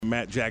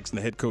Matt Jackson,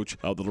 the head coach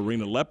of the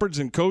Lorena Leopards.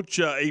 And, Coach,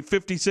 a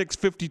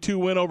 56-52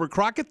 win over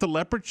Crockett. The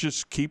Leopards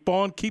just keep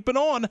on keeping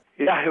on.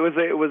 Yeah, it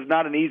was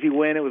not an easy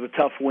win. It was a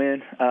tough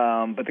win.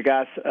 But the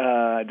guys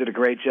did a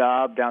great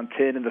job, down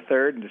 10 in the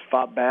third, and just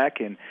fought back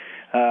and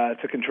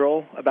took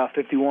control about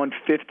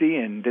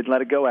 51-50 and didn't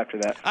let it go after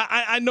that.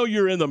 I know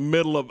you're in the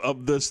middle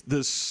of this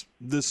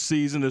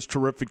season, this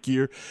terrific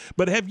year,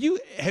 but have you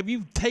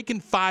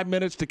taken 5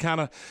 minutes to kind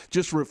of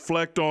just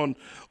reflect on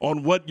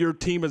what your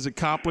team has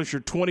accomplished?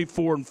 You're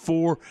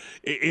 24-4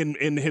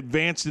 in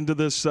advanced into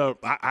this.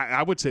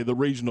 I would say the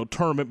regional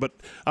tournament, but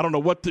I don't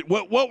know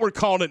what we're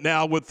calling it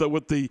now with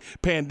the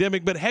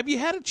pandemic. But have you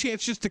had a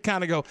chance just to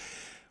kind of go,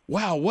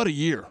 wow, what a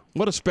year,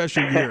 what a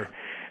special year?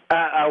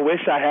 I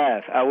wish I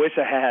had.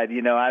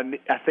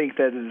 I think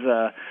that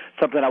is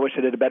something I wish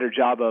I did a better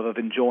job of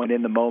enjoying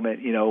in the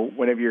moment,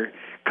 whenever you're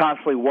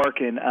constantly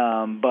working.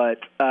 But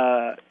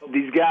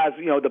these guys,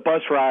 the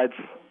bus rides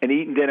and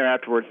eating dinner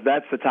afterwards,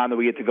 that's the time that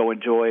we get to go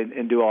enjoy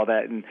and do all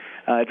that. And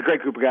it's a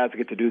great group of guys to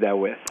get to do that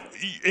with.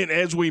 And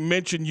as we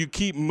mentioned, you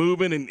keep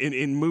moving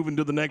and moving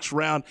to the next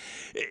round.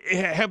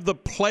 Have the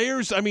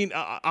players,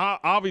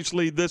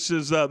 obviously this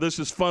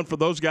is fun for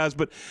those guys,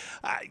 but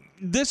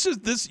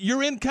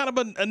you're in kind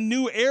of a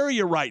new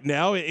area right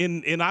now,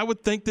 and I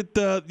would think that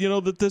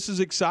that this is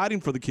exciting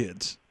for the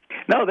kids.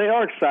 No, they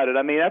are excited.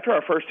 After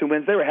our first two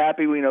wins, they were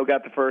happy. We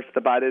got the first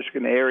the bye district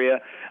in the area.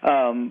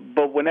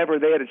 But whenever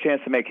they had a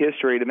chance to make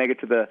history, to make it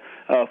to the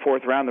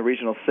fourth round, the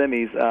regional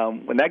semis,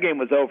 when that game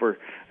was over,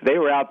 they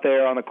were out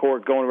there on the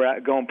court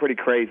going pretty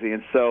crazy.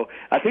 And so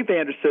I think they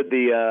understood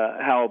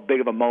how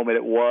big of a moment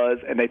it was,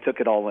 and they took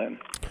it all in.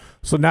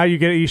 So now you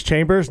get East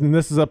Chambers, and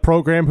this is a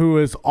program who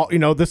is,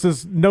 this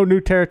is no new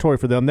territory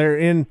for them. They're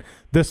in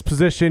this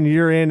position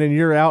year in and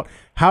year out.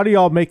 How do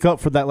y'all make up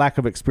for that lack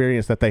of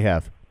experience that they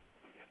have?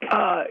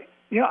 I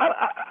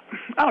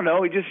don't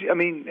know.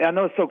 I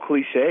know it's so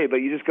cliche, but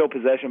you just go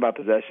possession by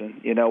possession.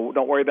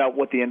 Don't worry about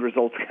what the end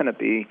result's going to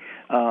be.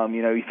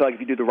 You feel like if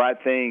you do the right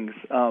things,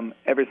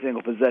 every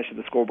single possession,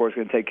 the scoreboard's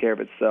going to take care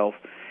of itself.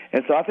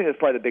 And so I think that's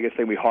probably the biggest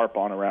thing we harp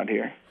on around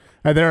here.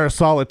 And they're a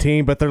solid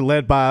team, but they're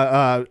led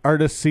by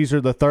Ernest Caesar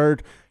III.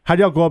 How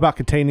do y'all go about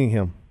containing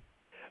him?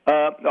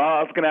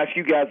 I was going to ask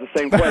you guys the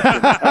same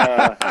question.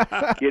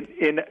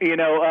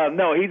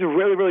 No, he's a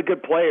really, really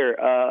good player.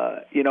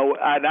 I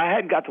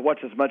hadn't got to watch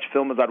as much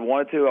film as I'd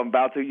wanted to. I'm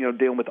about to,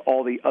 dealing with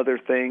all the other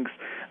things.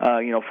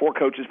 4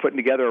 coaches putting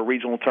together a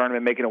regional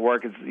tournament, making it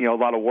work is, a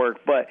lot of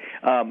work. But,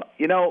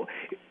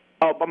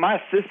 my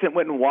assistant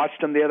went and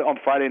watched him on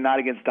Friday night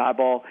against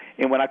Diboll,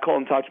 and when I called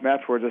and talked to him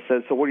afterwards, I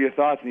said, "So what are your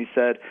thoughts?" And he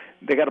said,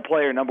 "They got a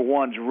player, number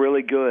one, is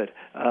really good."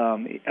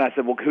 And I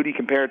said, "Well, who do you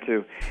compare it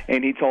to?"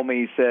 And he told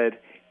me, he said,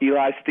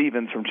 Eli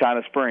Stevens from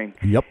China Spring.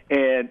 Yep.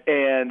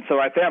 And so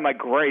right there, I'm like,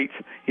 great,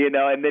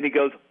 and then he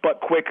goes, but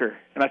quicker.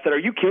 And I said, are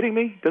you kidding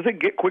me? Does it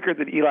get quicker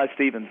than Eli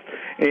Stevens?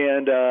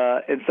 And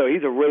so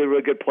he's a really,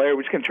 really good player.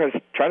 We're just going to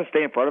try to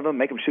stay in front of him,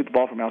 make him shoot the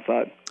ball from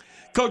outside.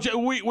 Coach,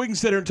 we can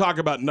sit here and talk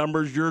about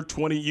numbers.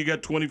 You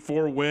got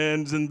 24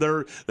 wins, and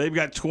they've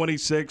got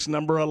 26,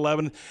 number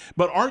 11.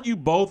 But aren't you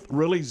both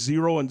really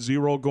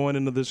 0-0 going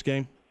into this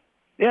game?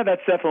 Yeah,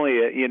 that's definitely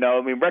it.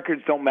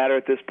 Records don't matter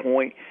at this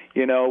point.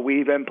 We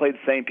haven't played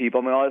the same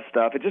people. all that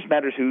stuff. It just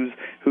matters who's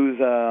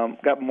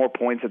got more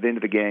points at the end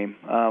of the game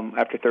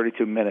after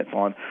 32 minutes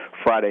on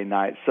Friday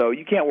night. So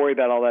you can't worry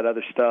about all that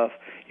other stuff.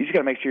 You just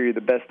got to make sure you're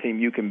the best team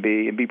you can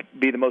be and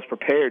be the most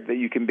prepared that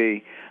you can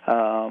be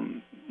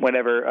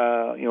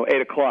whenever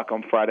 8 o'clock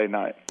on Friday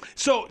night.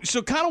 So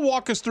kind of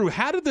walk us through,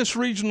 how did this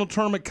regional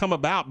tournament come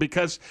about?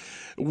 Because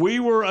we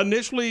were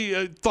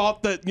initially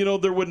thought that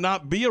there would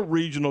not be a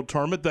regional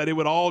tournament, that it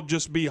would all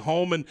just be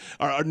home and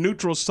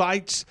neutral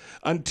sites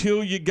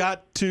until you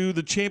got to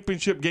the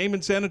championship game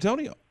in San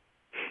Antonio.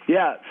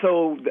 Yeah,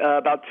 so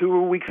about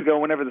 2 weeks ago,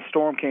 whenever the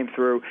storm came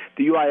through,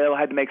 the UIL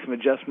had to make some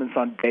adjustments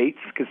on dates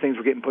because things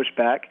were getting pushed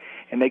back,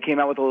 and they came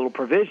out with a little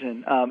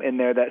provision in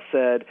there that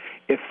said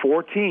if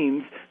 4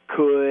 teams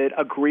could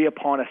agree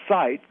upon a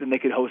site, then they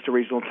could host a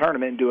regional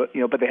tournament and do it,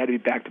 but they had to be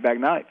back-to-back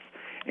nights.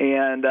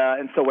 And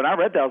so when I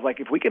read that, I was like,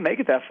 if we can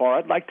make it that far,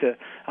 I'd like to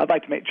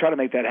try to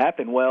make that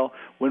happen. Well,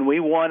 when we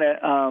won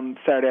at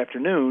Saturday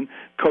afternoon,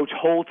 Coach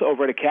Holt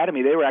over at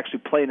Academy, they were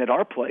actually playing at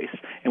our place.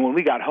 And when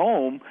we got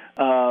home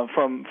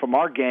from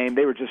our game,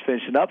 they were just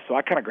finishing up. So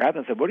I kind of grabbed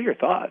him and said, "What are your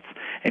thoughts?"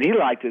 And he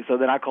liked it. So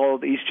then I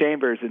called East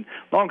Chambers, and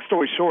long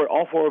story short,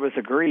 all 4 of us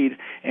agreed,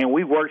 and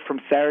we worked from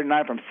Saturday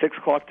night from 6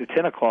 o'clock to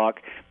 10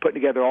 o'clock,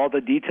 putting together all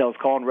the details,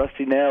 calling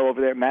Rusty Nell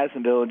over there at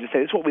Madisonville, and just say,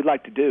 "This is what we'd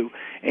like to do."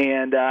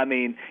 And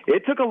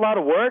it took a lot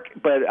of work,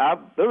 but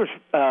those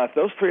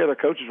 3 other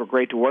coaches were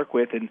great to work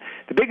with. And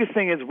the biggest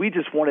thing is we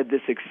just wanted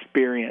this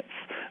experience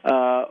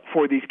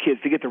for these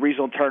kids to get the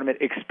regional tournament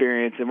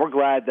experience, and we're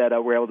glad that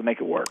we're able to make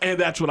it work. And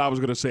that's what I was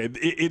going to say.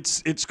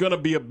 It's going to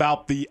be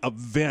about the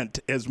event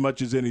as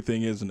much as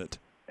anything, isn't it?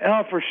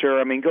 Oh, for sure.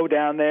 I mean, go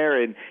down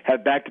there and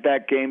have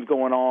back-to-back games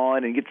going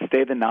on and get to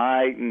stay the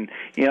night and,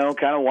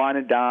 kind of wine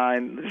and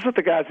dine. Just let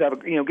the guys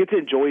get to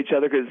enjoy each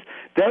other, because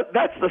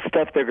that's the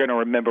stuff they're going to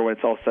remember when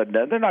it's all said and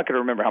done. They're not going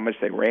to remember how much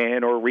they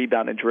ran or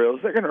rebounded drills.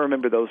 They're going to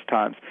remember those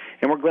times.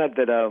 And we're glad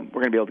that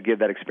we're going to be able to give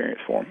that experience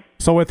for them.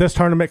 So with this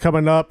tournament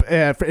coming up,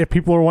 if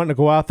people are wanting to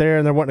go out there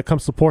and they're wanting to come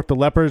support the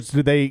Leopards,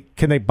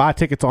 can they buy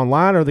tickets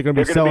online, or are they going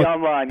to be selling? They're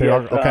going to be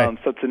online, yes.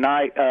 Okay. So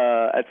tonight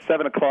at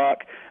 7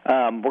 o'clock,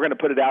 we're going to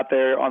put it out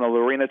there on the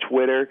Lorena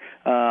Twitter.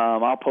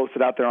 I'll post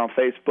it out there on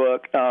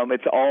Facebook.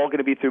 It's all going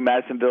to be through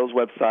Madisonville's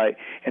website,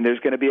 and there's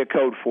going to be a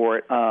code for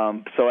it.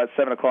 So at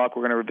 7 o'clock,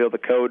 we're going to reveal the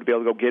code to be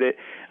able to go get it.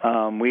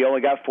 We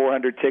only got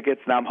 400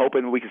 tickets, and I'm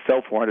hoping we can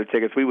sell 400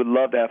 tickets. We would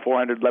love to have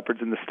 400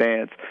 Leopards in the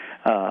stands.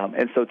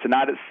 And so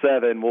tonight at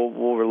 7,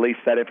 we'll release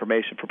that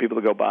information for people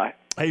to go buy.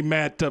 Hey,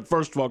 Matt,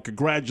 first of all,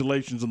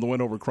 congratulations on the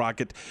win over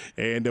Crockett,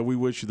 and we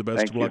wish you the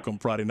best of luck on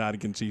Friday night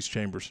against East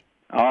Chambers.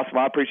 Awesome.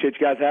 I appreciate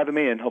you guys having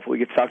me, and hopefully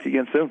we get to talk to you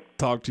again soon.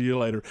 Talk to you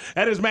later.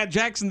 That is Matt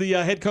Jackson, the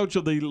head coach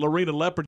of the Lorena Leopards.